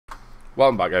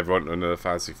Welcome back everyone to another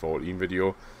Fantasy 14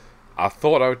 video. I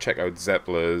thought I would check out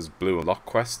Zepla's Blue Unlock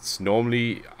quests.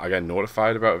 Normally I get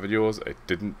notified about videos, it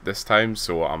didn't this time,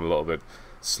 so I'm a little bit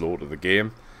slow to the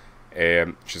game.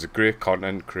 She's a great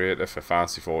content creator for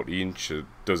Fantasy 14. She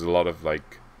does a lot of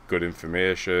like good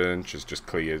information. She's just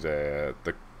cleared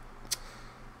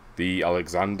the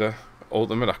Alexander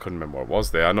Ultimate. I couldn't remember what it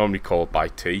was there. I normally call it by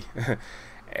T.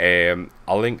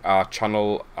 I'll link our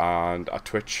channel and our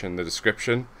Twitch in the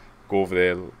description. Go over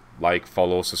there, like,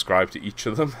 follow, subscribe to each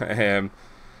of them.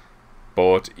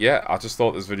 But yeah, I just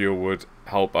thought this video would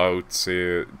help out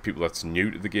people that's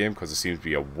new to the game, because there seems to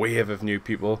be a wave of new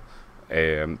people.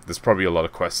 There's probably a lot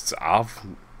of quests I've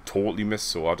totally missed,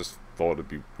 so I just thought it'd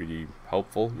be really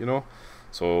helpful, you know.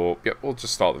 So yeah, we'll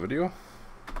just start the video.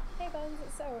 Hey buns,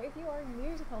 so if you are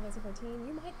new to Fantasy 14,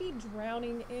 you might be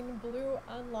drowning in blue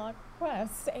unlock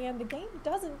quests, and the game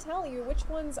doesn't tell you which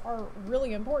ones are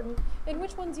really important and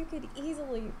which ones you could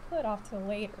easily put off to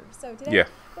later. So today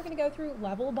we're going to go through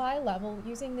level by level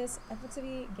using this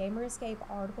FFXIV Gamer Escape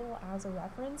article as a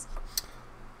reference.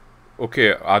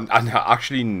 Okay, I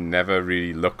actually never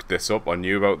really looked this up or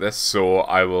knew about this, so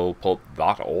I will put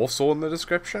that also in the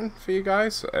description for you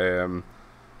guys to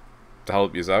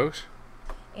help you out.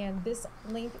 And this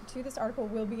link to this article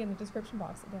will be in the description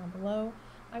box down below.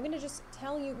 I'm going to just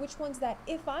tell you which ones that,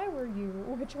 if I were you,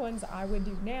 which ones I would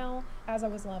do now as I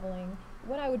was leveling,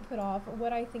 what I would put off,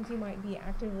 what I think you might be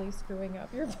actively screwing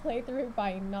up your playthrough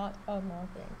by not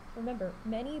unlocking. Remember,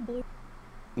 many blue...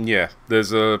 Yeah,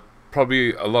 there's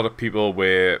probably a lot of people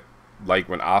where, like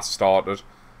when I started,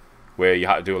 where you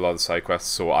had to do a lot of side quests,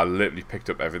 so I literally picked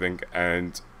up everything,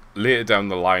 and later down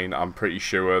the line, I'm pretty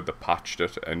sure they patched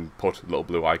it and put little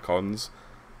blue icons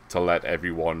to let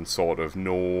everyone sort of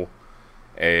know,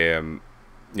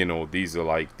 you know, these are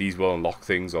like, these will unlock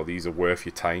things, or these are worth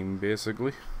your time,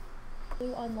 basically.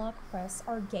 Blue unlock quests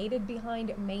are gated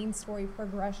behind main story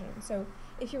progression. So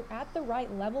if you're at the right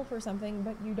level for something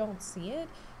but you don't see it,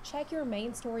 check your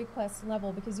main story quest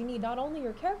level, because you need not only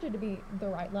your character to be the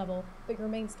right level, but your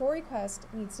main story quest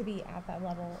needs to be at that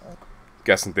level.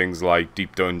 Guessing things like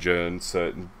deep dungeons,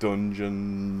 certain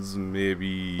dungeons,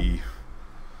 maybe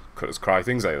Cutter's Cry,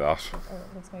 things like that. Or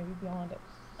at least maybe beyond it.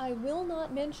 I will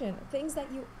not mention things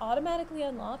that you automatically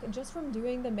unlock just from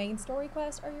doing the main story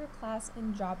quest or your class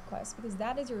and job quest, because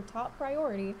that is your top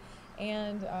priority.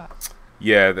 And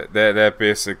yeah, they're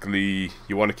basically,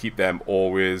 you want to keep them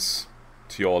always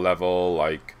to your level.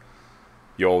 Like,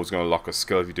 you're always going to lock a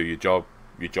skill if you do your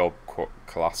job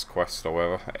class quest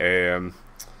or whatever.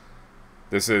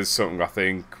 This is something I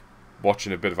think,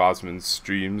 watching a bit of Asmon's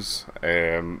streams,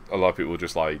 a lot of people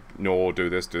just like, no, do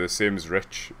this. Same as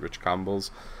Rich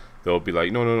Campbell's. They'll be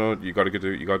like, no, you gotta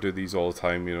do these all the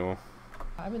time, you know.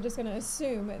 I'm just gonna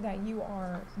assume that you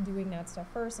are doing that stuff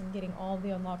first and getting all the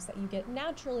unlocks that you get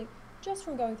naturally just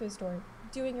from going through the story,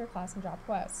 doing your class and job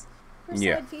quests. For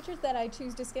side features that I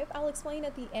choose to skip, I'll explain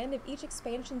at the end of each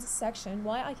expansion's section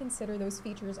why I consider those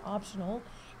features optional,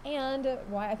 and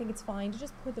why I think it's fine to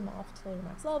just put them off till your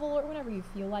max level or whenever you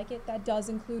feel like it. That does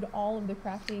include all of the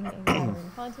crafting and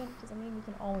gathering content, because I mean, you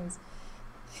can always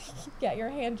get your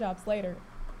hand jobs later.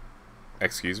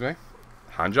 Excuse me?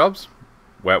 Hand jobs?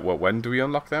 When do we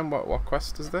unlock them? What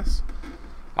quest is this?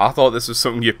 I thought this was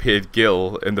something you paid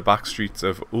Gil in the back streets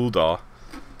of Uldar.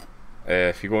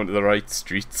 If you go into the right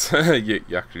streets, you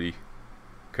actually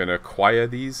can acquire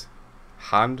these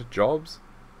hand jobs.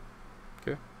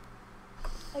 Okay.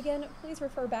 Again, please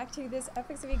refer back to this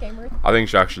FFXIV Gamer. I think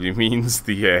she actually means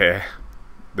the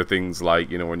things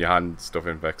like, you know, when you hand stuff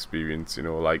in for experience, you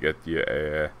know, like at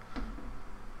your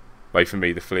like for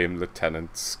me, the Flame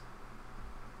Lieutenant's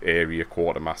area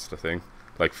quartermaster thing,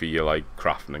 like for your like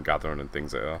crafting and gathering and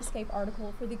things like that. Escape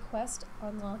article for the quest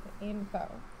unlock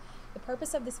info. The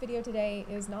purpose of this video today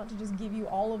is not to just give you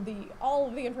all of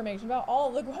the information about all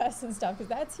of the quests and stuff, because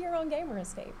that's here on Gamer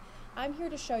Escape. I'm here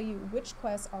to show you which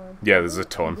quests are important, there's a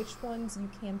ton, and which ones you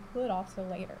can put off to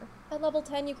later. At level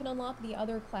 10, you can unlock the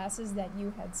other classes that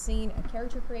you had seen at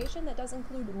character creation. That does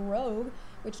include Rogue,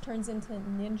 which turns into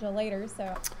Ninja later.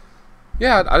 So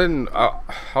yeah, I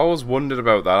always wondered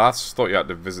about that. I just thought you had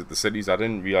to visit the cities. I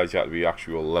didn't realize you had to be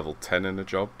actual level 10 in a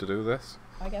job to do this.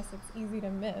 I guess it's easy to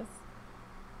miss.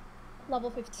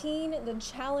 Level 15, the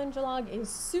challenge log is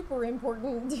super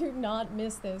important. Do not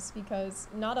miss this, because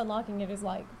not unlocking it is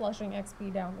like flushing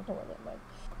XP down the toilet. Like,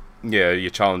 yeah, your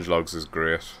challenge logs is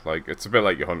great. Like, it's a bit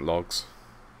like your hunt logs.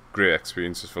 Great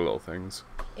experiences for little things.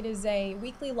 It is a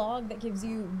weekly log that gives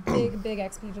you big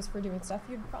XP just for doing stuff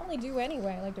you'd probably do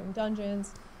anyway, like doing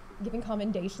dungeons, giving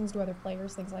commendations to other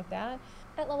players, things like that.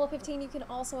 At level 15, you can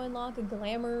also unlock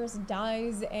glamours,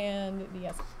 dyes, and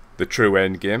yes. the true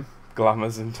end game.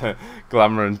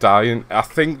 Glamour and dying. I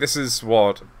think this is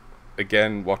what,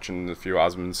 again, watching a few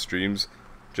Asmon's streams,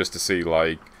 just to see,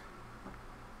 like,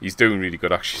 he's doing really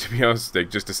good, actually, to be honest,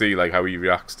 like, just to see, like, how he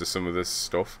reacts to some of this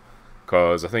stuff,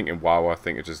 because I think in WoW, I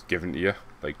think it's just given to you,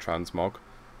 like transmog,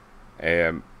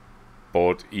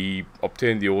 but he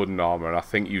obtained the Odin armor, and I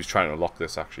think he was trying to unlock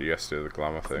this, actually, yesterday, the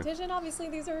glamour thing. Obviously,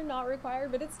 these are not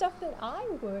required, but it's stuff that I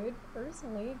would,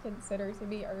 personally, consider to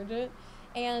be urgent.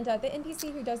 And the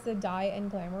NPC who does the dye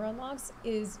and glamour unlocks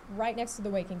is right next to the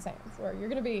Waking Sands, where you're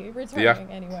going to be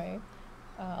returning anyway,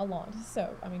 along.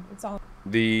 So, I mean, it's all...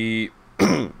 The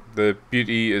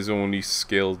beauty is only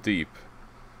scalp deep,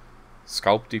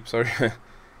 sorry.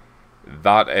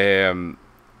 That,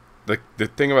 the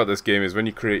thing about this game is when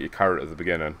you create your character at the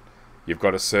beginning, you've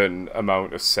got a certain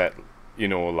amount of set, you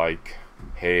know, like,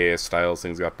 hairstyles,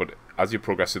 things like that, but as you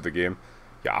progress through the game,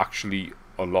 you actually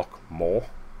unlock more.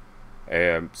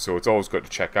 So it's always good to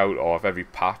check out, or if every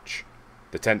patch,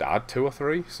 they tend to add 2 or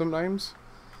 3 sometimes.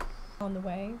 On the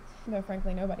way, though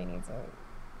frankly nobody needs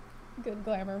a good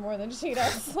glamour more than she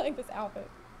does, like this outfit.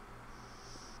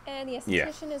 And the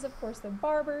esthetician is of course the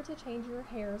barber to change your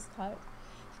hair's cut.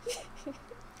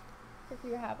 If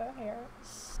you have a hair.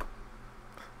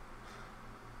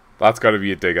 That's got to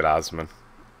be a dig at Asmon.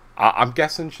 I'm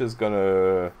guessing she's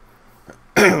gonna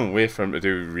wait for him to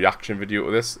do a reaction video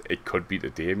to this. It could be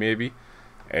today, maybe.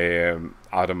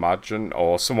 I'd imagine,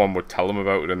 or someone would tell him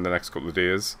about it in the next couple of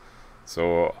days.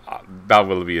 So that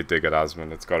will be a dig at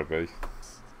Asmon. It's got to be.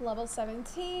 Level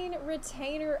 17,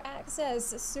 retainer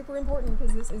access. Super important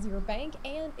because this is your bank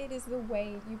and it is the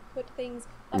way you put things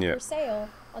up for sale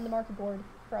on the market board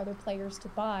for other players to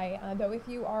buy. Though if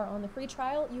you are on the free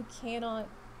trial, you cannot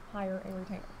hire a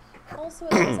retainer. Also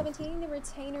at level 17, the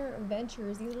retainer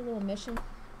ventures. These are little missions.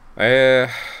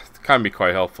 Can be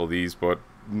quite helpful, these, but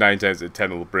 9 times out of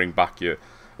 10 will bring back you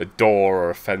a door or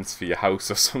a fence for your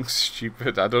house or something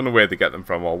stupid. I don't know where they get them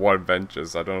from or what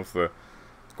adventures. I don't know if they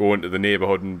go into the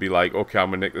neighbourhood and be like, okay, I'm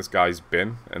going to nick this guy's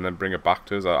bin and then bring it back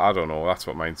to us. I don't know. That's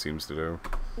what mine seems to do.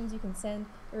 Things you can send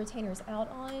the retainers out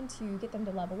on to get them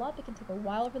to level up. It can take a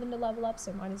while for them to level up,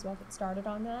 so might as well get started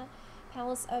on that.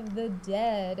 Palace of the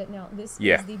Dead. Now, this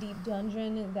is the deep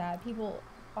dungeon that people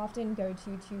often go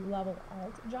to level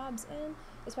alt jobs in,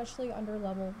 especially under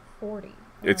level 40.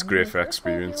 It's great for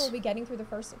experience. We'll be getting through the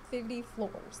first 50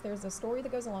 floors. There's a story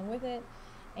that goes along with it,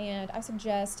 and I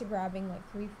suggest grabbing like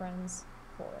 3 friends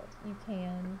for it. You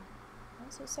can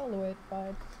also solo it,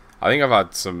 but I think I've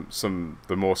had some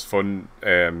the most fun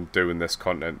doing this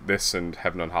content. This and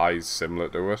Heaven on High is similar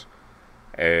to it.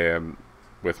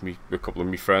 With a couple of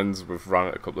my friends, we've run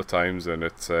it a couple of times, and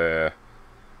it's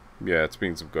it's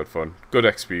been some good fun, good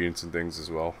experience and things as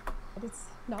well.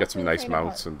 Get some nice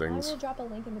mounts and things. I will drop a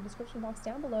link in the description box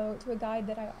down below to a guide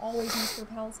that I always use for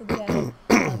Palace of the Dead.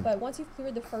 But once you've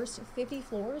cleared the first 50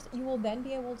 floors, you will then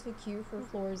be able to queue for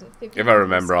floors at 50. If I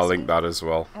remember, I'll link that as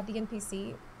well. At the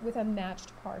NPC with a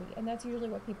matched party, and that's usually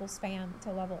what people spam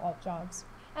to level alt jobs.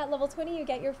 At level 20, you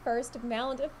get your first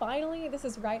mount. Finally, this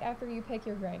is right after you pick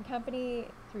your grand company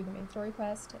through the main story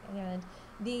quest, and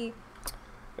the...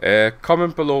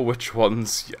 comment below which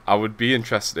ones. I would be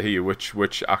interested to hear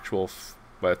which actual,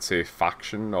 let's say,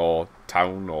 faction or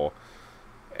town or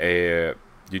you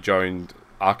joined.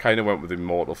 I kind of went with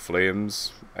Immortal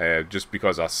Flames, just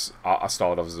because I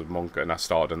started off as a monk and I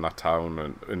started in that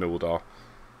town in Uldar.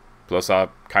 Plus, I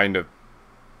kind of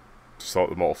thought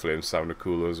the Immortal Flames sounded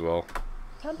cooler as well.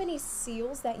 Company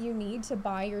seals that you need to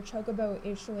buy your Chocobo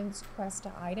issuance quest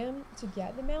item to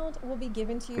get the mount will be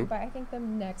given to you by, I think, the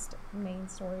next main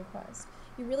story quest.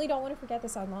 You really don't want to forget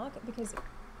this unlock because...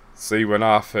 See, when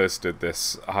I first did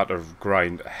this, I had to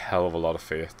grind a hell of a lot of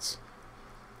fates.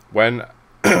 When,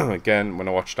 again, when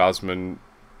I watched Asmon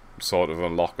sort of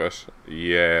unlock it,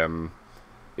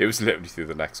 it was literally through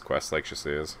the next quest, like she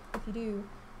says. If you do,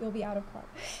 you'll be out of luck.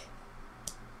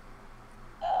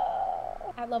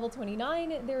 At level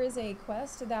 29, there is a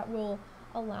quest that will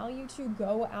allow you to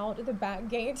go out the back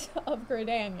gate of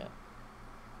Gridania.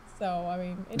 So, I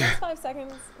mean, it takes 5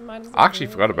 seconds. I actually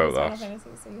forgot about that. Fantasy,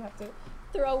 so you have to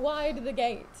throw wide the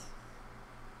gate.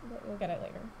 But we'll get it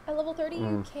later. At level 30,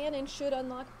 you can and should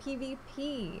unlock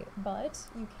PvP, but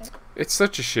you can... It's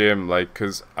such a shame, like,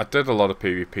 because I did a lot of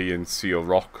PvP in Seal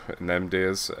Rock in them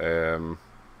days, when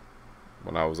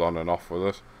I was on and off with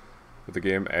it, with the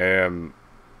game.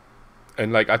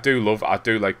 And like I do like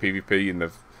PvP, and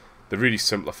they've really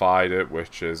simplified it,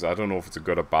 which is, I don't know if it's a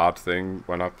good or bad thing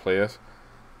when I play it.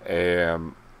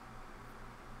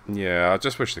 Yeah, I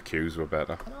just wish the queues were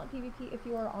better. Not PvP if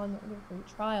you are on the free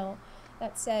trial.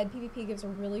 That said, PvP gives a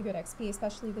really good XP,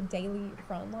 especially the daily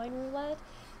frontline roulette.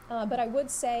 But I would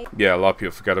say... Yeah, a lot of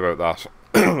people forget about that.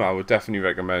 I would definitely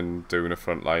recommend doing a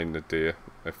frontline a day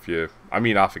if you... I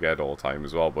mean, I forget all the time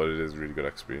as well, but it is a really good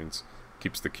experience.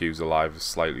 Keeps the queues alive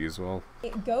slightly as well.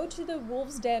 Go to the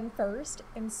Wolves' Den first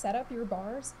and set up your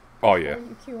bars before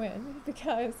you queue in,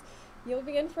 because you'll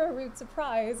be in for a rude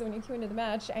surprise when you queue into the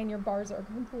match and your bars are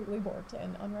completely borked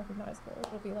and unrecognizable.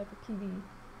 It'll be like a PV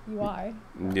UI.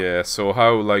 Yeah, so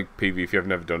how, like, PV, if you've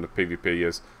never done a PvP,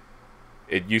 is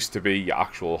it used to be your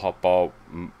actual hotbar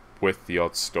with the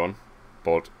odd stun,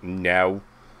 but now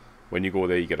when you go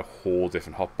there you get a whole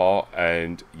different hotbar,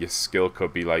 and your skill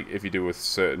could be like, if you do a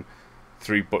certain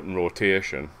 3-button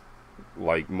rotation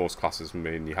like most classes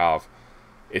mainly have,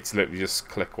 it's literally just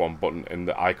click one button and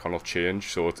the icon will change,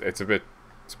 so it's a bit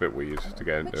weird to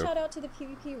get into. Quick shout out to the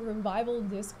PvP Revival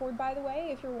Discord, by the way,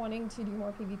 if you're wanting to do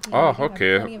more PvP. Oh,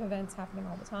 okay. Have plenty of events happening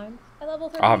all the time. At level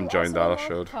 30, I haven't joined that, I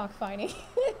should. Cockfighting.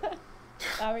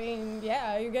 I mean,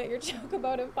 yeah, you get your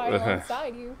chocobo to fight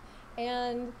alongside you,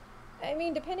 and I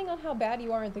mean, depending on how bad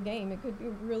you are at the game, it could be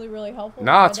really, really helpful.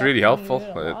 Nah, it's really helpful.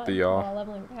 While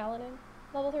leveling Paladin.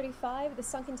 Level 35, the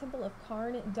Sunken Temple of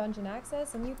Karn dungeon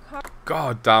access, and you...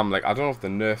 God damn, like, I don't know if they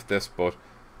nerfed this, but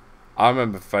I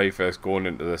remember very first going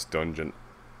into this dungeon,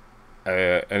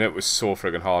 and it was so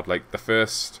friggin' hard. Like, the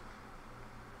first...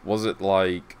 Was it,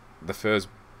 like, the first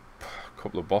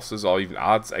couple of bosses, or even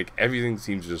ads, like, everything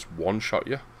seems to just one-shot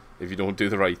you if you don't do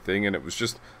the right thing, and it was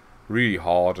just really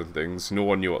hard and things. No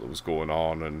one knew what was going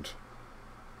on, and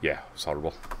yeah, it was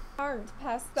horrible. Past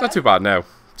that. It's not too bad now.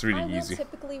 It's really easy. I will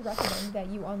typically recommend that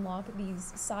you unlock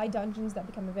these side dungeons that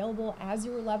become available as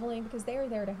you are leveling, because they are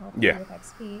there to help you with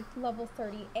XP. Level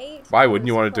 38. Why wouldn't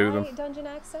you want to do them? Dungeon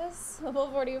access. Level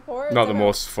 44. Not the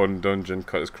most fun dungeon,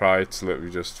 because Cry, it's literally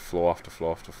just floor after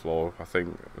floor after floor. I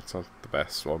think it's not the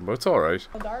best one, but it's alright.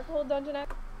 Darkhold dungeon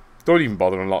access. Don't even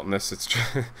bother unlocking this. It's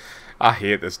just I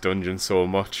hate this dungeon so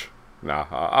much. Nah,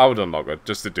 I would unlock it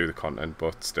just to do the content,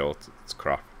 but still, it's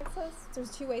crap.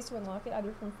 There's 2 ways to unlock it,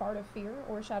 either from Fart of Fear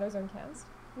or Shadow Zone Cast.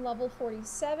 Level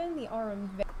 47, the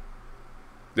Arum.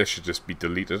 This should just be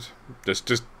deleted.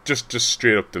 Just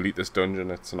straight up delete this dungeon.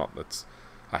 It's not.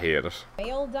 I hate it.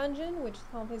 Veil dungeon, which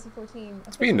Final Fantasy 14.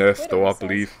 It's been nerfed though, I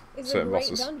believe. Is a great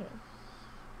dungeon.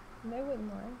 They wouldn't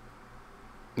lie.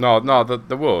 No,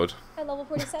 they would. At level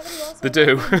 47, you also they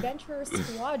do. have Adventure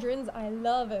Squadrons. I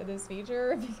love this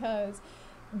feature because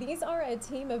these are a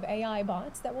team of AI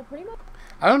bots that will pretty much...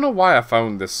 I don't know why I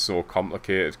found this so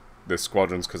complicated, the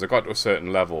squadrons, because I got to a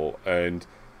certain level and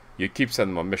you keep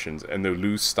sending them on missions and they'll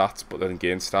lose stats but then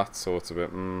gain stats, so it's a bit,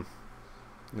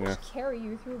 yeah. Carry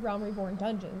you through Realm Reborn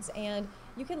dungeons, and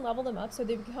you can level them up so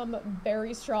they become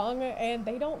very strong, and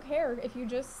they don't care if you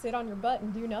just sit on your butt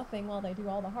and do nothing while they do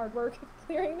all the hard work of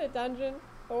clearing the dungeon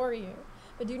for you.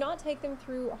 But do not take them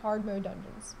through hard mode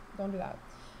dungeons. Don't do that.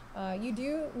 You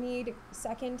do need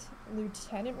 2nd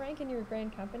lieutenant rank in your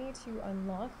Grand Company to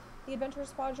unlock the Adventure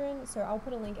Squadron, so I'll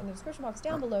put a link in the description box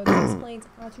down below that explains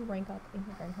how to rank up in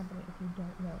your Grand Company if you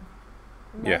don't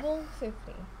know. Level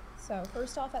 50. So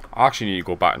first off, I actually need to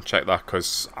go back and check that,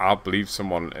 because I believe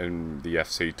someone in the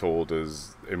FC told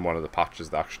us in one of the patches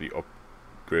that actually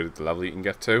upgraded the level you can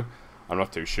get to. I'm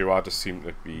not too sure. I just seem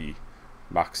to be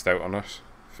maxed out on it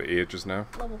for ages now.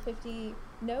 Level 50.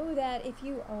 Know that if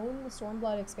you own the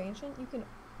Stormblood expansion, you can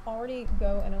already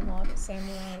go and unlock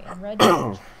Samurai and Red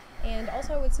Mage. And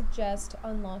also I would suggest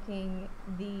unlocking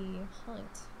the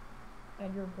Hunt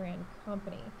at your Grand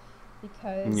Company,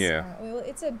 because well,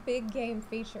 it's a big game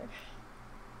feature.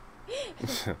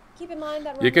 Keep in mind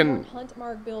that Hunt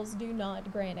Mark bills do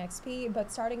not grant XP,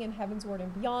 but starting in Heavensward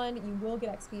and beyond, you will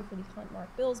get XP for the Hunt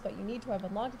Mark bills, but you need to have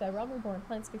unlocked the Realm Reborn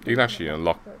plants before you can actually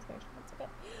unlock.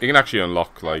 You can actually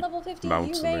unlock like level 50,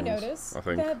 mounts you may and things, notice I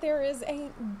think. that there is a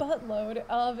buttload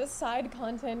of side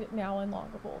content now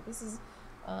unlockable. This is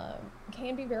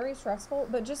can be very stressful,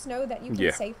 but just know that you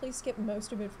can safely skip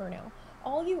most of it for now.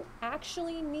 All you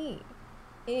actually need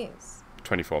is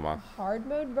 24 man hard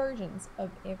mode versions of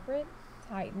Ifrit,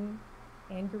 Titan,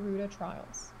 and Garuda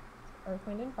Trials, Earth,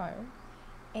 Wind, and Fire,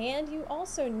 and you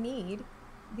also need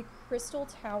the Crystal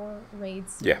Tower Raid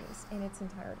series in its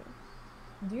entirety.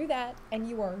 Do that, and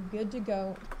you are good to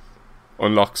go.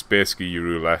 Unlocks basically your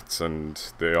roulettes, and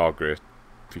they are great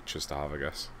features to have, I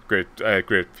guess. Great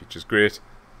features. Great.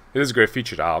 It is a great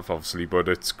feature to have, obviously, but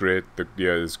it's great. It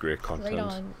is great content. Straight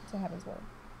on to Heavensward.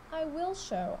 I will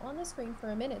show on the screen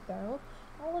for a minute, though,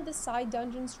 all of the side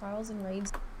dungeons, trials, and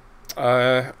raids.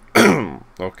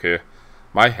 Okay.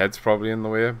 My head's probably in the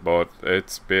way, but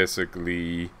it's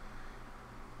basically...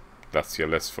 That's your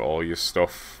list for all your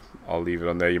stuff. I'll leave it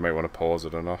on there. You might want to pause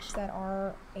it or not. That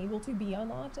are able to be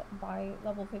unlocked by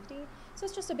level 50. So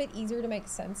it's just a bit easier to make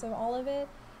sense of all of it.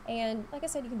 And like I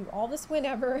said, you can do all this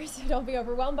whenever, so don't be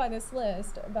overwhelmed by this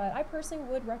list. But I personally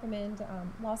would recommend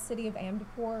Lost City of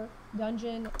Amdapor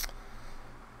dungeon.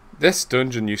 This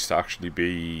dungeon used to actually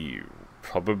be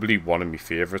probably one of my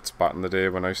favourites back in the day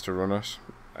when I used to run it.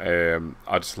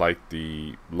 I just like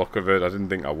the look of it. I didn't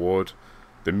think I would.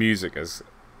 The music is...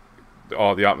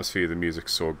 Oh, the atmosphere of the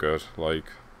music's so good. Like,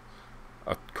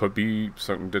 it could be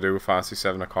something to do with Fantasy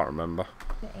VII, I can't remember.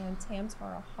 And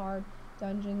Tamtar, a hard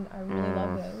dungeon. I really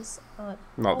love those.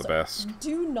 Not also, the best.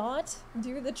 Do not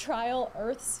do the trial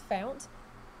Earth's Fount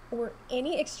or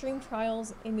any extreme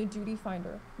trials in the Duty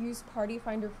Finder. Use Party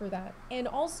Finder for that. And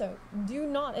also, do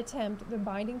not attempt the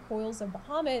Binding Coils of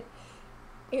Bahamut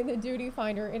in the Duty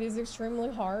Finder. It is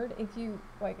extremely hard. If you,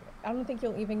 like, I don't think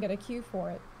you'll even get a queue for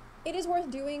it. It is worth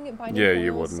doing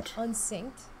Binding Coils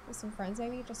unsynced with some friends,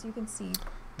 maybe, just so you can see.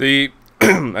 The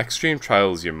extreme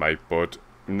trials you might, but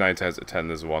 9 times out of 10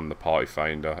 there's one, the Party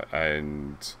Finder,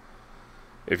 and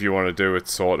if you want to do it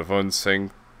sort of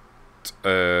unsynced,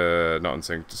 not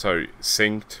unsynced, sorry,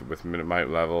 synced with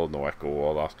minute level, no echo,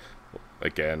 all that.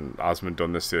 Again, Asmund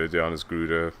done this the other day on his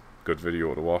Gruda, good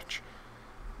video to watch.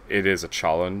 It is a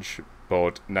challenge,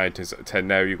 but 9 times out of 10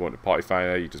 now you go into Party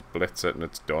Finder, you just blitz it and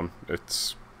it's done.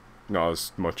 It's not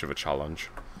as much of a challenge.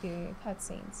 The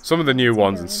cutscenes. Some of the new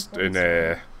ones in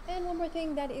and one more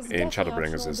thing that is in definitely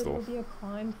Shadowbringers optional, is but it though. would be a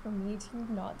crime for me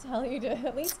to not tell you to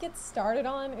at least get started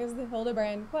on is the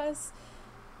Hildebrand quests.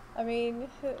 I mean,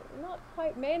 not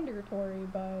quite mandatory,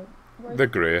 but they're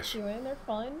great. Doing. They're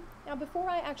fun. Now, before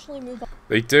I actually move on,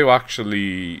 they do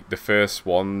actually, the first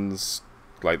ones,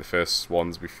 like the first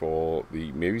ones before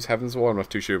the, maybe it's Heaven's Ward, I'm not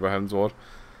too sure about Heaven's Ward.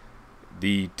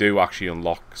 They do actually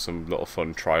unlock some little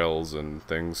fun trials and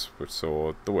things,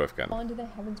 so they're worth getting. On to the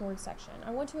Heaven's Ward section.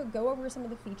 I want to go over some of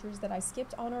the features that I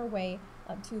skipped on our way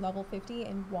up to level 50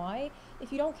 and why.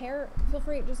 If you don't care, feel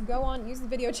free to just go on, use the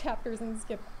video chapters and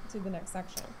skip to the next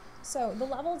section. So the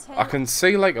level 10... I can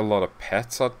see like a lot of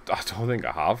pets I don't think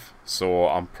I have, so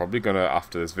I'm probably going to,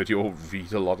 after this video,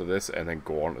 read a lot of this and then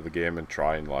go on to the game and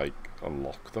try and like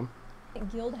unlock them.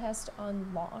 Guild has to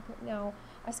unlock. Now,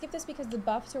 I skipped this because the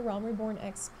buff to Realm Reborn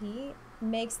XP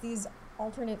makes these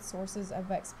alternate sources of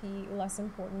XP less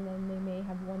important than they may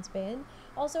have once been.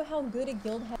 Also, how good a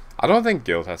guild has... I don't think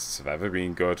guild tests have ever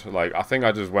been good. Like, I think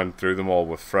I just went through them all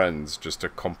with friends just to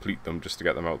complete them, just to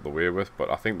get them out of the way with, but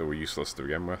I think they were useless to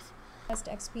begin with. Best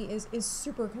XP is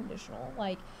super conditional.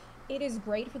 Like, it is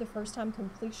great for the first time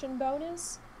completion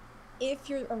bonus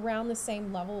if you're around the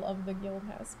same level of the guild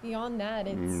has. Beyond that,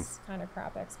 it's kind of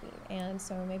crap XP. And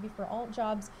so maybe for alt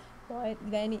jobs, but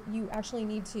then you actually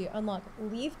need to unlock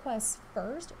leave quests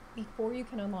first before you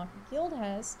can unlock guild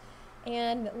has.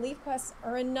 And leave quests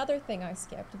are another thing I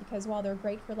skipped because while they're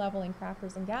great for leveling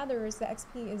crafters and gatherers, the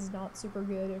XP is not super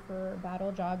good for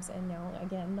battle jobs and now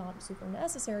again not super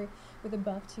necessary with a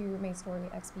buff to main story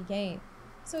XP gain.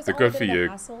 So it's they're all good a for bit of a you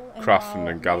hassle, crafting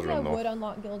and gathering I though. would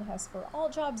unlock guild has for all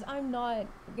jobs. I'm not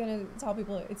gonna tell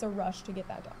people it's a rush to get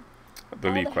that done.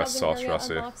 The lead quests are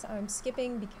stressful. Unlocks I'm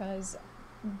skipping because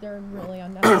they're really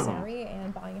unnecessary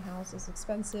and buying a house is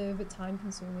expensive, time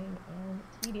consuming and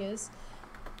tedious.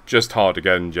 Just hard to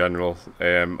get in general,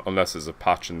 unless there's a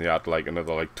patch and they add like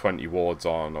another like 20 wards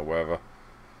on or whatever.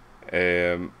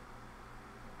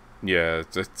 Yeah,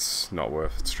 it's not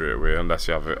worth it straight away unless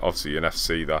you have obviously an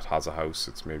FC that has a house.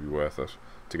 It's maybe worth it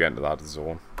to get into that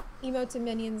zone. Emotes and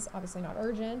minions, obviously not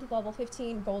urgent. Level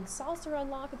 15 gold saucer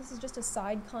unlock. This is just a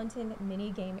side content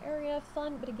mini game area,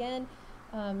 fun, but again,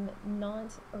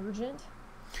 not urgent.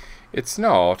 It's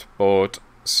not, but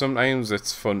sometimes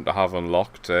it's fun to have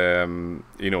unlocked. You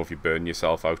know, if you burn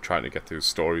yourself out trying to get through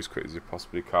stories as quick as you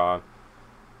possibly can.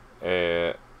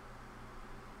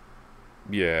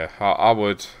 Yeah,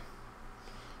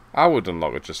 I would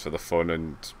unlock it just for the fun,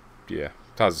 and yeah,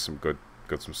 it has some good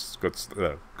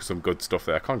stuff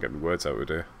there. I can't get my words out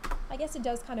today. I guess it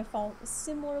does kind of fall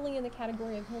similarly in the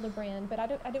category of Hildebrand, but I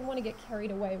didn't want to get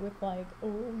carried away with like,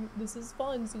 oh, this is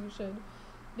fun, so you should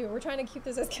do it. We're trying to keep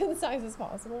this as concise as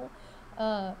possible.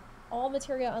 All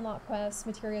materia unlock quests.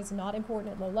 Materia is not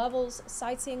important at low levels.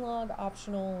 Sightseeing log,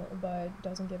 optional, but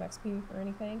doesn't give XP or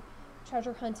anything.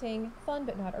 Treasure hunting, fun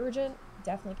but not urgent.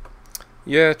 Definitely.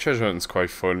 Yeah, treasure hunting's quite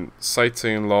fun.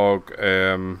 Sightseeing log,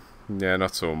 yeah,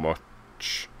 not so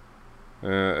much.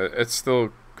 It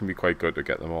still can be quite good to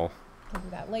get them all. Can do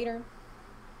that later.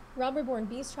 Realm Reborn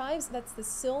Beast Tribes, that's the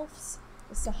Sylphs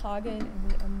the Sahagin and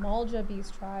the Amalja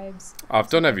beast tribes. I've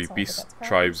done every beast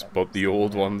tribes but the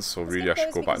old ones, so really I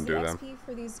should go back and do them. The XP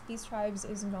for these beast tribes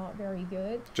is not very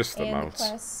good. Just the mounts. And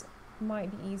the quests might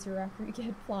be easier after you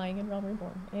get flying in Realm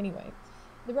Reborn. Anyway,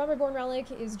 the Realm Reborn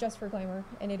relic is just for glamour,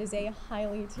 and it is a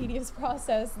highly tedious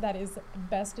process that is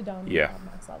best done at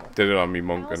max level. Did it on me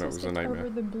monk and it was a nightmare. Over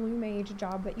the blue mage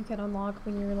job that you can unlock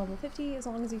when you're level 50 as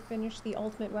long as you finish the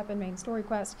ultimate weapon main story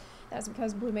quest. That's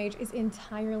because blue mage is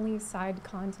entirely side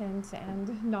content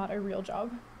and not a real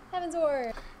job. Heaven's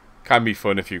Ward! Can be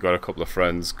fun if you've got a couple of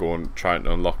friends going trying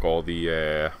to unlock all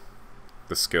the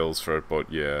skills for it,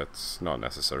 but yeah, it's not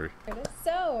necessary.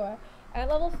 So, at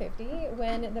level 50,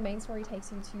 when the main story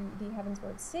takes you to the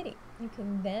Heavensward City, you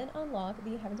can then unlock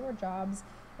the Heavensward jobs,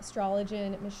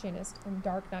 Astrologian, Machinist, and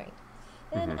Dark Knight.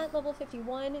 Then at level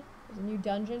 51, there's a new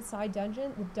dungeon, side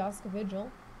dungeon, the Dusk Vigil.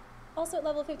 Also at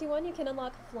level 51, you can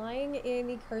unlock flying in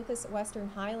the Kurthus Western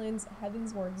Highlands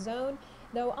Heavensward Zone,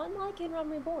 though unlike in Realm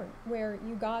Reborn, where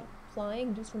you got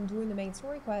flying just from doing the main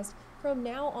story quest, from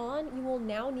now on, you will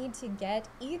now need to get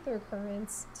ether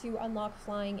currents to unlock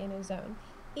flying in a zone.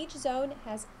 Each zone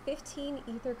has 15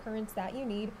 ether currents that you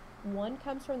need. 1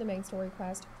 comes from the main story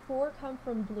quest, 4 come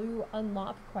from blue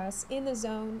unlock quests in the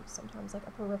zone, sometimes like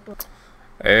a peripheral.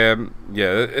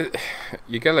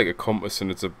 You get like a compass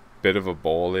and it's a bit of a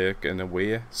ball ache in a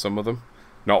way, some of them.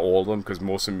 Not all of them, because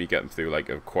most of them you get them through like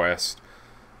a quest,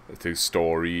 through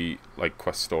story, like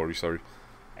quest story, sorry.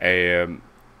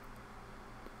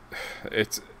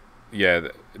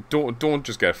 Don't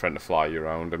just get a friend to fly you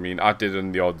around. I mean, I did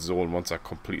in the odd zone once I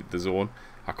completed the zone.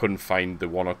 I couldn't find the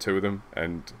 1 or 2 of them,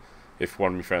 and if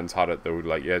one of my friends had it, they would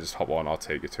like, yeah, just hop on, I'll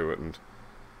take you to it. And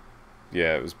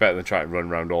yeah, it was better than trying to run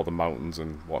around all the mountains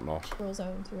and whatnot.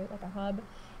 Zone to it, like a hub.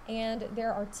 And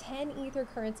there are 10 ether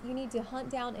currents you need to hunt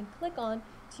down and click on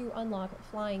to unlock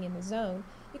flying in the zone.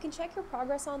 You can check your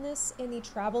progress on this in the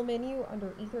travel menu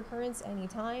under ether currents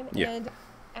anytime. Yeah. And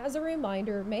as a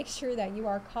reminder, make sure that you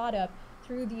are caught up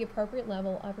through the appropriate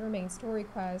level of your main story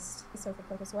quest. So for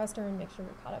Kurthus Western, make sure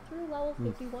you're caught up through level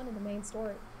 51 in the main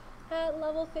story. At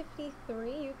level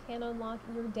 53, you can unlock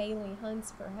your daily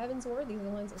hunts for Heavensward. These are the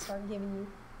ones that start giving you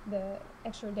the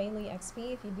extra daily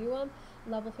XP if you do them.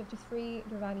 Level 53,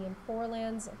 Dravanian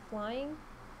Forelands flying.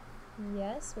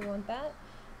 Yes, we want that.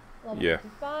 Level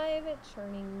 55,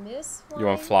 Churning Mist flying. You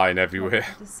want flying everywhere.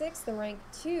 Level 56, the rank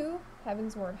 2,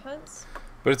 Heavensward hunts.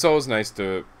 But it's always nice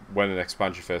to, when an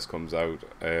expansion first comes out,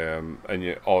 and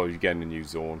you're getting a new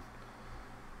zone.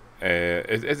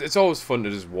 It's always fun to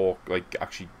just walk, like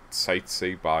actually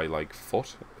sightsee by like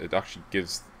foot. It actually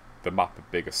gives the map a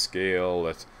bigger scale.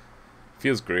 It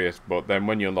feels great. But then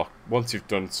when you unlock, once you've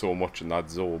done so much in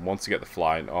that zone, once you get the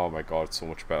flying, oh my god, it's so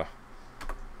much better.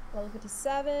 Level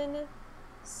 57,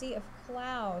 Sea of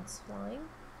Clouds flying.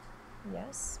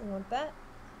 Yes, we want that.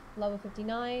 Level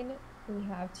 59. We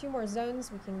have 2 more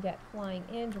zones we can get flying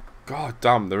in. God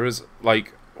damn, there is,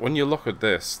 like, when you look at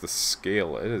this, the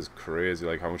scale, it is crazy,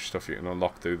 like, how much stuff you can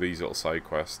unlock through these little side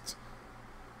quests.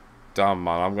 Damn,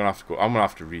 man, I'm gonna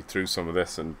have to read through some of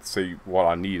this and see what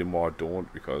I need and what I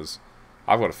don't, because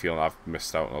I've got a feeling I've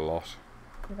missed out on a lot.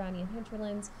 Dravanian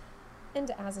Hinterlands and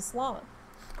Azazlaw.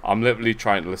 I'm literally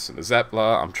trying to listen to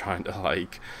Zepla. I'm trying to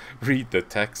like read the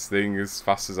text thing as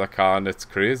fast as I can. It's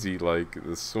crazy, like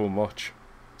there's so much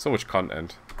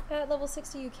content. At level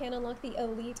 60, you can unlock the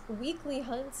elite weekly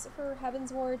hunts for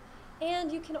Heavensward,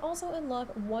 and you can also unlock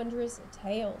Wondrous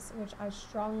Tales, which I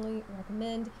strongly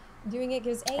recommend. Doing it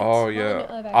gives a ton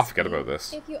of XP. I forget about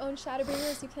this. If you own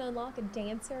Shadowbringers, you can unlock a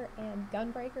Dancer and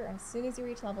Gunbreaker as soon as you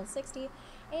reach level 60.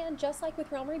 And just like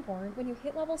with Realm Reborn, when you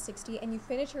hit level 60 and you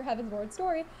finish your Heavensward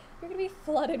story, you're going to be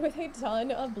flooded with a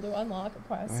ton of blue unlock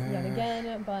quests yet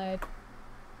again, but...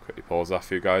 Quickly pause that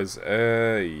for you guys.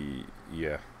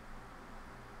 Yeah.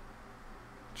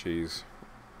 Jeez.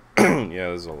 Yeah,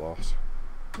 there's a lot.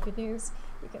 Good news,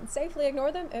 you can safely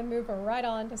ignore them and move right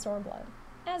on to Stormblood.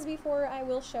 As before, I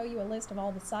will show you a list of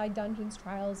all the side dungeons,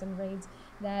 trials, and raids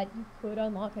that you could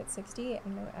unlock at 60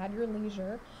 at your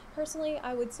leisure. Personally,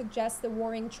 I would suggest the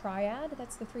Warring Triad.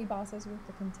 That's the 3 bosses with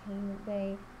the Containment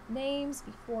Bay names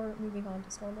before moving on to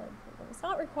Stormblood. It's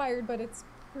not required, but it's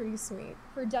pretty sweet.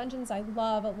 For dungeons, I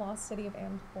love Lost City of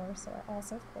Amdapor, so I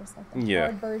also, of course, like the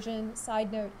hard version.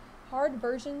 Side note, hard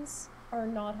versions are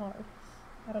not hard.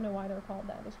 I don't know why they're called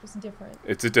that. It's just different.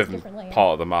 It's a different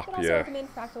part of the map, I also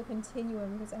recommend Fractal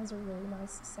Continuum because it has a really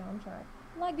nice soundtrack.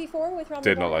 Like before with Realm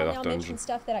Reborn, I'll now mention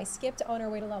stuff that I skipped on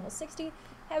our way to level 60.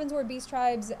 Heavensward Beast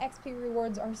Tribes XP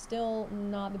rewards are still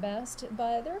not the best,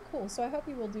 but they're cool, so I hope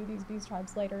you will do these Beast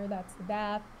Tribes later. That's the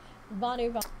Bath,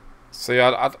 Vanu. So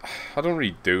yeah, I don't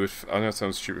really do it. I know it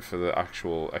sounds stupid for the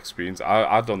actual experience.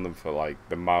 I've done them for like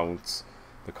the mounts,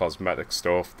 the cosmetic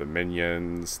stuff, the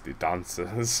minions, the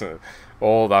dancers,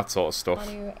 all that sort of stuff.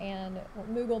 Manu and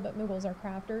Moogle, but Moogles are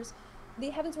crafters.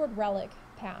 The Heavensward Relic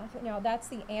path. Now that's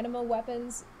the anima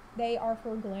weapons. They are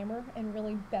for glamour and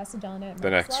really best done at The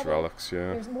next level. relics,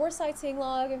 yeah. There's more Sightseeing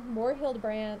Log, more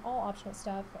Hildebrand, all optional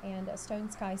stuff, and a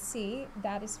Stone Sky Sea.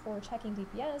 That is for checking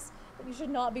DPS, but you should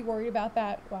not be worried about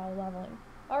that while leveling.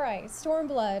 Alright,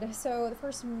 Stormblood. So the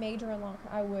first major unlock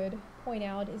I would point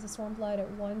out is the Stormblood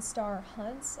 1-star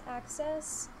hunts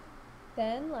access.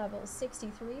 Then level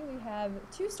 63, we have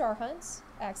 2-star hunts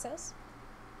access.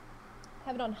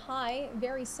 Have it on high,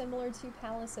 very similar to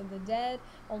Palace of the Dead,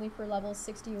 only for level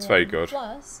 61 it's very good.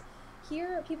 plus.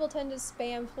 Here, people tend to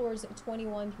spam floors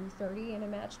 21 through 30 in a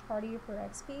matched party for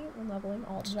XP when leveling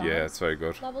all jobs. Yeah, it's very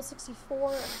good. Level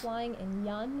 64, flying in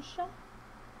Yansha.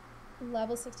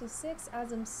 Level 66,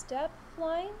 Azim Step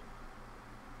flying.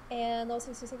 And level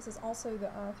 66 is also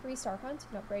the 3-star hunt. You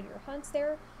can upgrade your hunts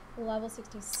there. Level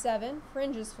 67,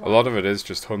 Fringes flying. A lot of it is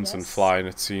just hunts and flying,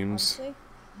 it seems. Honestly.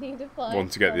 Need to fly.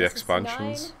 Want to get the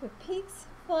expansions. 69, the peaks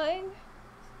flying.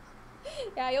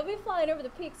 Yeah, you'll be flying over the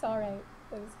peaks, all right.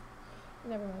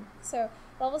 Never mind. So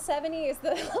level 70 is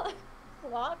the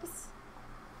locks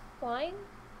flying,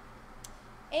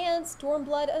 and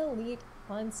Stormblood Elite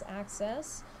hunts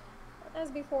access. As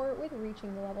before, with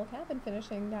reaching the level cap and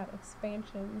finishing that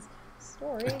expansion's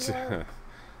story.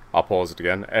 I'll pause it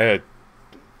again.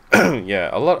 Yeah,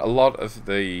 a lot of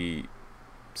the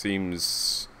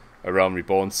seems. A Realm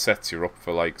Reborn sets you up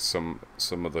for like some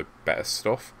of the better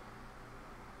stuff.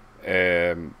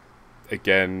 Again,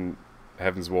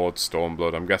 Heavensward,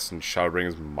 Stormblood. I'm guessing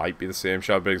Shadowbringers might be the same.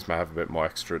 Shadowbringers might have a bit more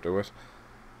extra to it,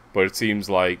 but it seems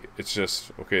like it's just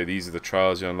okay. These are the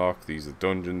trials you unlock. These are the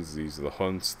dungeons. These are the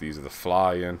hunts. These are the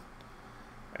flying.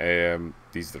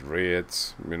 These are the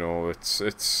raids. You know, it's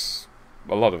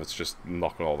a lot of it's just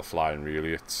knocking all the flying.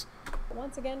 Really, it's.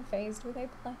 Once again, faced with a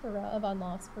plethora of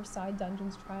unlocks for side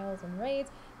dungeons, trials, and raids.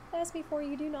 As before,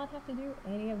 you do not have to do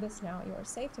any of this now. You are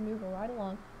safe to move right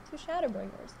along to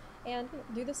Shadowbringers and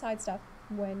do the side stuff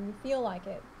when you feel like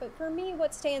it. But for me,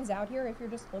 what stands out here, if you're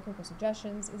just looking for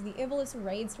suggestions, is the Ivalice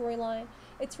raid storyline.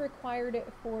 It's required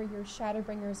for your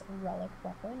Shadowbringers relic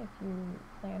weapon if you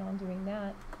plan on doing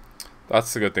that.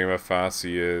 That's the good thing about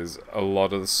Fantasy is a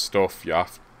lot of the stuff you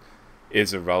have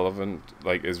is relevant.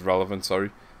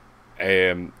 Sorry.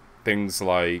 Things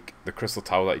like the Crystal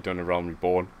Tower that you've done in Realm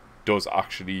Reborn does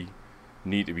actually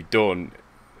need to be done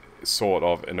sort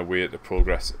of in a way to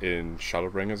progress in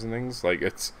Shadowbringers and things. Like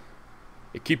it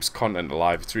keeps content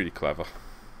alive. It's really clever.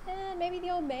 And maybe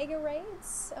the Omega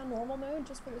raids on normal mode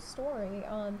just for the story.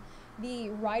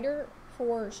 The writer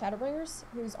for Shadowbringers,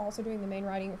 who's also doing the main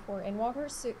writing for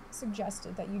Endwalker,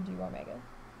 suggested that you do Omega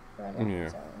for Endwalker. Yeah.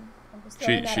 So I'm just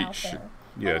throwing that out there.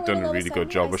 Yeah, done a really good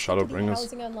job with Shadowbringers.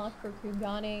 Housing unlock for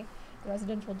Kugane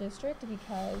residential district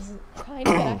because trying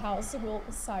to get a house will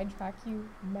sidetrack you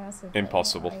massively.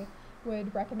 Impossible. I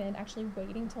would recommend actually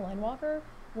waiting till Endwalker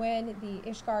when the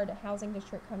Ishgard housing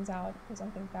district comes out because I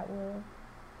think that will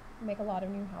make a lot of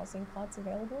new housing plots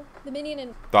available. The minion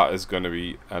and that is going to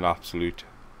be an absolute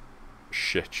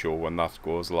shit show when that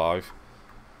goes live.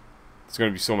 There's going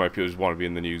to be so many people who just want to be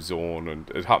in the new zone, and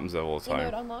it happens there all the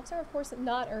time. Unlocks are of course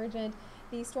not urgent.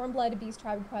 The Stormblood Beast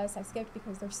Tribe quest I skipped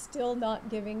because they're still not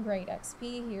giving great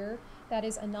XP here. That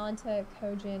is Ananta,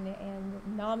 Kojin, and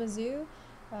Namazu,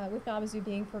 with Namazu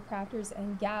being for crafters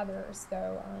and gatherers,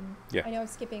 though. Yeah. I know I'm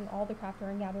skipping all the crafter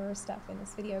and gatherer stuff in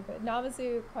this video, but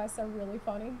Namazu quests are really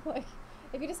funny. Like,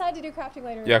 if you decide to do crafting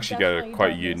later, you actually get a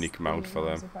quite unique mount for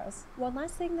them. One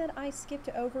last thing that I skipped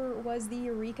over was the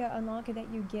Eureka unlock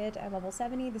that you get at level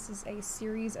 70. This is a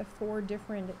series of 4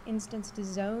 different instanced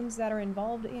zones that are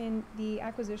involved in the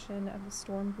acquisition of the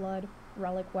Stormblood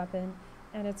relic weapon,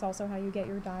 and it's also how you get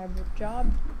your diable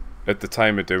job. At the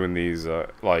time of doing these,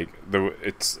 it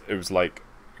was like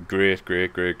great.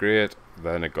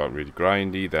 Then it got really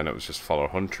grindy. Then it was just follow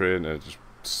hunter, and it just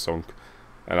sunk.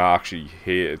 And I actually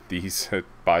hated these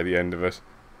by the end of it.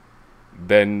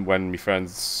 Then when me and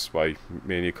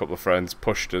a couple of friends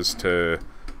pushed us to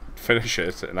finish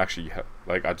it, and actually,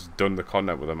 like, I just done the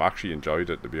content with them, I actually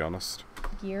enjoyed it, to be honest.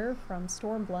 Gear from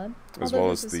Stormblood. As well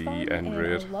as the end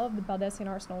raid. I love the Baldessian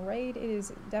Arsenal raid. It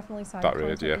is definitely side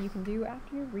content that you can do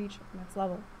after you reach next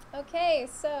level. Okay,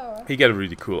 so you get a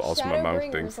really cool Ultimate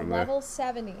mount thing from there. Level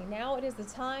 70. Now it is the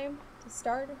time to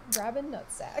start grabbing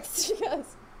nutsacks.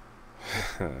 Yes.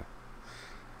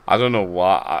 I don't know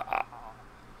why.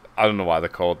 I don't know why they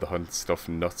called the hunt stuff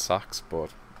nutsacks,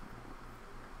 but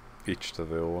each to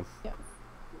their own. Yeah.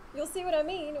 You'll see what I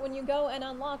mean when you go and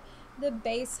unlock the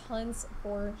base hunts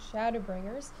for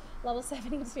Shadowbringers. Level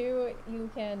 72, you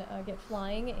can get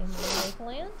flying in the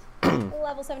Lakeland.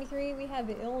 Level 73, we have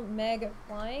the Meg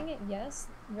flying. Yes,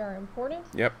 very important.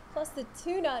 Yep. Plus the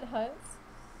 2-nut hunts.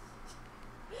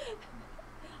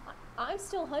 I'm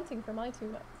still hunting for my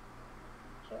 2-nuts.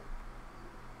 Shit.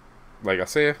 Like I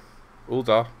say,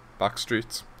 older back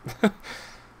streets.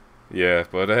 Yeah,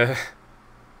 but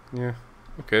yeah,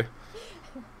 okay.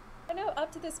 I know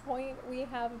up to this point we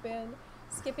have been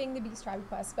skipping the Beast Tribe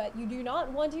quests, but you do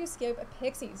not want to skip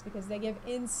Pixies because they give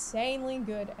insanely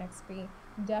good XP.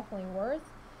 Definitely worth.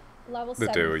 Level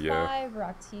 75, yeah.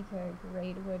 Raktika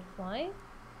Greatwood Flying.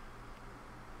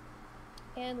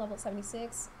 And level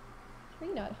 76,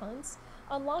 3-nut hunts.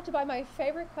 Unlocked by my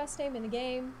favorite quest name in the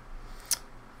game.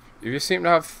 If you seem to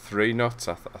have 3 nuts,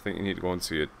 I think you need to go and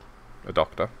see a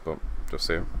doctor, but just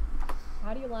saying.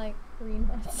 How do you like 3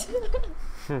 nuts?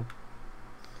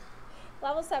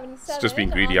 Level 77. It's just being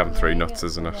greedy having 3 nuts,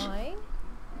 isn't it? Flying.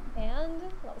 And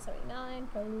level 79,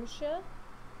 Kalusha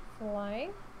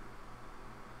Flying.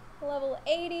 Level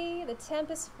 80, the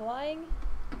Tempest Flying.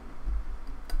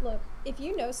 Look, if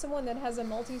you know someone that has a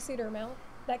multi-seater mount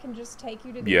that can just take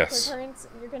you to the currents,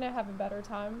 you're going to have a better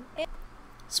time.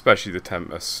 Especially the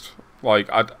Tempest. Like,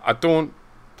 I don't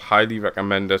highly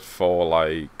recommend it for,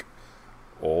 like,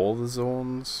 all the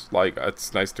zones. Like,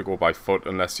 it's nice to go by foot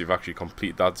unless you've actually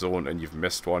completed that zone and you've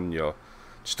missed one. You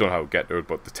just don't know how to get to it.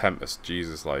 But the Tempest,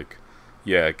 Jesus, like,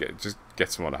 yeah, just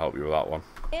get someone to help you with that one.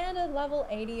 And at level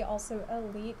 80, also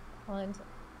Elite Hunt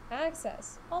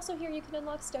Access. Also here you can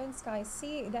unlock Stone Sky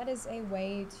Sea. That is a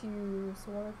way to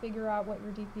sort of figure out what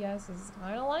your DPS is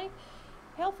kind of like.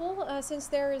 Helpful, since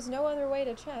there is no other way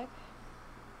to check.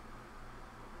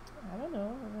 I don't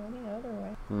know, any other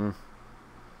way.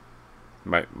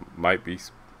 Might be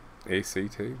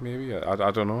ACT, maybe?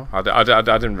 I don't know. I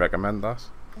didn't recommend that.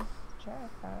 Check.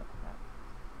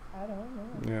 I don't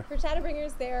know. Yeah. For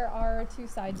Shadowbringers, there are 2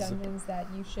 side dungeons that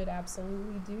you should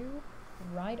absolutely do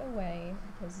right away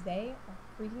because they are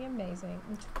freaking amazing.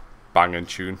 Banging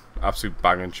tune. Absolute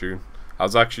banging tune. I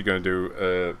was actually going to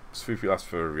do Swoopy asked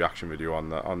for a reaction video on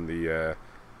the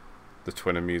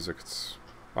Twinner music.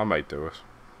 I might do it.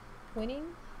 Twinning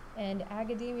and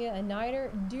Academia and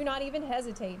Niter, do not even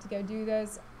hesitate to go do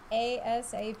those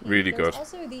ASAP. Really There's good.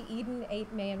 Also the Eden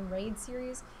 8-man raid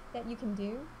series that you can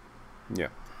do. Yeah.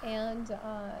 And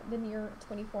the Near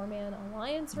 24-man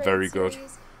Alliance raid Very series. good.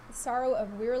 The Sorrow of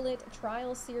Weirlit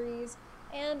trial series,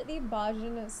 and the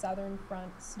Bajan Southern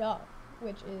Front stuff,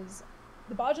 which is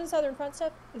the Bajan Southern Front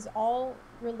stuff is all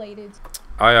related.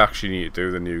 I actually need to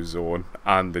do the new zone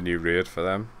and the new raid for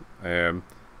them.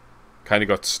 Kind of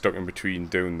got stuck in between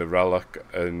doing the relic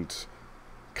and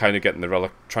kind of getting the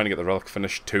relic, trying to get the relic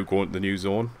finished to go into the new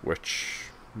zone, which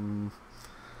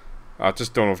I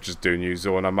just don't know if just do new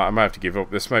zone. I might have to give up.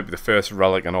 This might be the first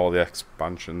relic in all the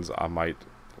expansions I might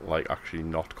like actually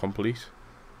not complete.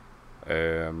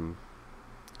 Due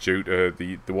to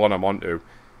the one I'm onto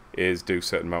is do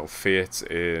certain amount of fates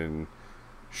in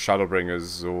Shadowbringers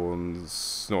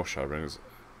zones, no Shadowbringers,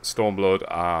 Stormblood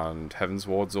and Heaven's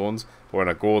Ward zones. But when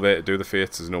I go there to do the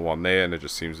fates, there's no one there, and it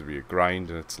just seems to be a grind.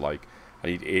 And it's like I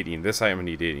need 18 this item, I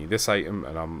need 18 this item,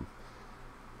 and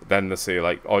then they say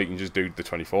like, oh, you can just do the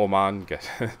 24-man, get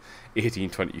 18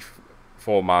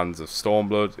 24-mans of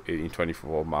Stormblood, 18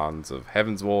 24-mans of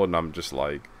Heaven's Ward, and I'm just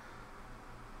like,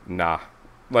 nah.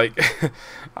 Like,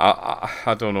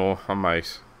 I don't know, I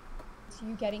might.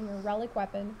 You getting your relic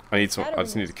weapon. I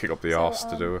just need to kick up the arse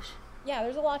to do it. Yeah,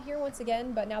 there's a lot here once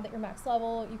again, but now that you're max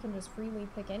level, you can just freely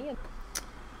pick any of them.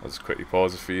 I'll just quickly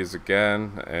pause it for you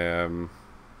again.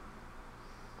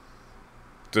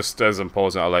 Just as I'm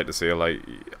pausing, I like to say, like,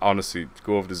 honestly,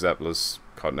 go over to Zepla's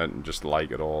content and just like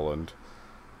it all. And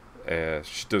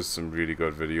she does some really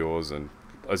good videos, and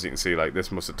as you can see, like,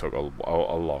 this must have took a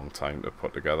long time to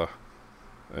put together.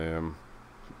 And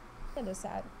just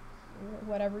sad.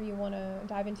 Whatever you want to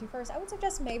dive into first. I would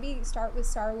suggest maybe start with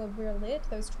Sorrow of Weirlit,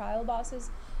 those trial bosses,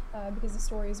 because the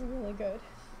story is really good.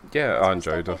 Yeah, I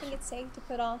enjoyed it. I think it's safe to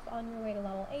put off on your way to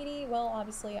level 80. Well,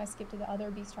 obviously, I skipped to the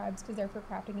other beast tribes because they're for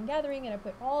crafting and gathering, and I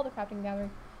put all the crafting and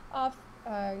gathering off.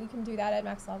 You can do that at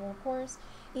max level, of course.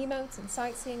 Emotes and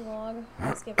sightseeing log.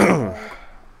 I skipped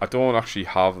I don't actually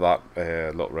have that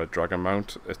little red dragon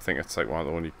mount. I think it's like one of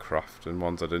the only crafting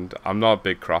ones I didn't. I'm not a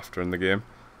big crafter in the game.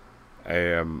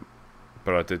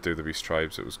 But I did do the Beast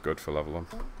Tribes. It was good for leveling.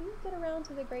 Do you get around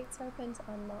to the Great Serpent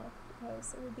unlock?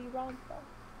 Because it would be wrong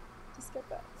to skip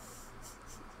it.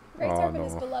 Great Serpent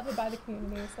is beloved by the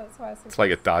community, so that's why I said it's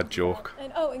like a dad joke.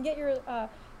 And and get your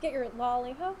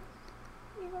lolly, huh?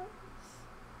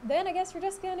 then I guess you're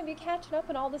just going to be catching up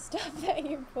on all the stuff that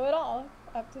you put off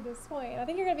up to this point. I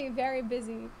think you're going to be very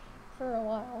busy for a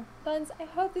while. Buns, I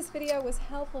hope this video was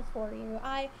helpful for you.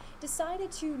 I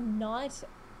decided to not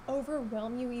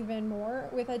overwhelm you even more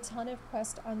with a ton of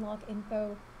quest unlock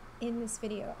info in this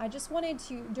video. I just wanted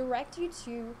to direct you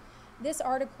to this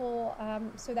article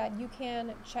so that you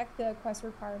can check the quest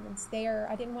requirements there.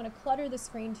 I didn't want to clutter the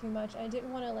screen too much. I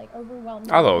didn't want to like overwhelm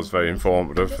you. I thought it was very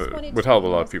informative. It would help a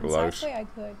lot of people out. I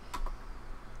could.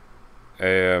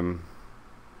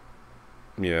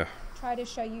 Yeah. Try to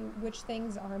show you which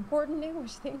things are important and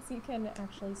which things you can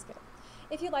actually skip.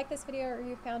 If you like this video or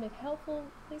you found it helpful,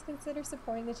 please consider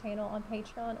supporting the channel on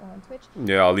Patreon or on Twitch.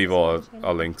 Yeah, I'll leave all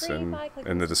our links in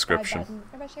the description.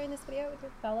 Or by sharing this video with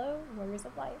your fellow warriors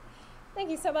of light. Thank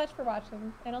you so much for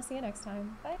watching, and I'll see you next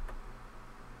time. Bye.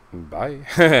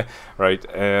 Bye. Right.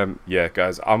 Yeah,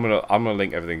 guys, I'm gonna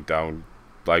link everything down.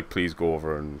 Like, please go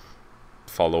over and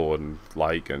follow and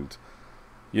like, and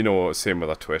you know, same with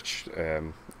our Twitch.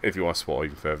 If you want to support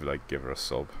even further, like, give her a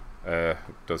sub. It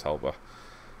does help her.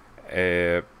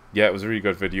 Yeah, it was a really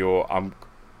good video. I'm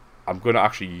gonna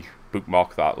actually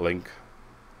bookmark that link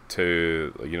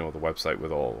to, you know, the website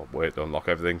with all way to unlock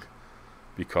everything,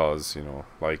 because, you know,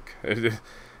 like,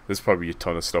 there's probably a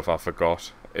ton of stuff I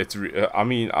forgot. I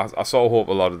mean, I sort of hope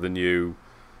a lot of the new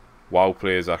WoW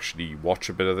players actually watch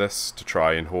a bit of this to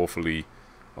try and hopefully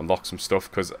unlock some stuff,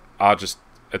 because I just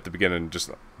at the beginning just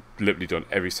literally done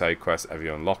every side quest, every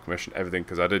unlock mission, everything,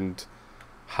 because I didn't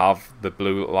have the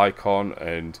blue little icon,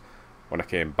 and when I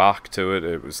came back to it,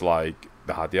 it was like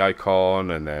they had the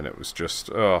icon, and then it was just,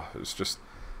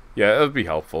 yeah, it'll be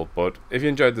helpful. But if you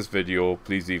enjoyed this video,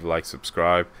 please leave a like,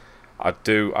 subscribe. I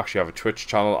do actually have a Twitch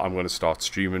channel. I'm going to start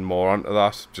streaming more onto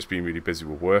that. Just been really busy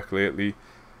with work lately.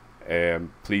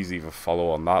 Please leave a follow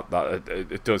on that.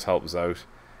 It does help us out.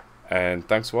 And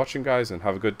thanks for watching, guys, and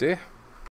have a good day.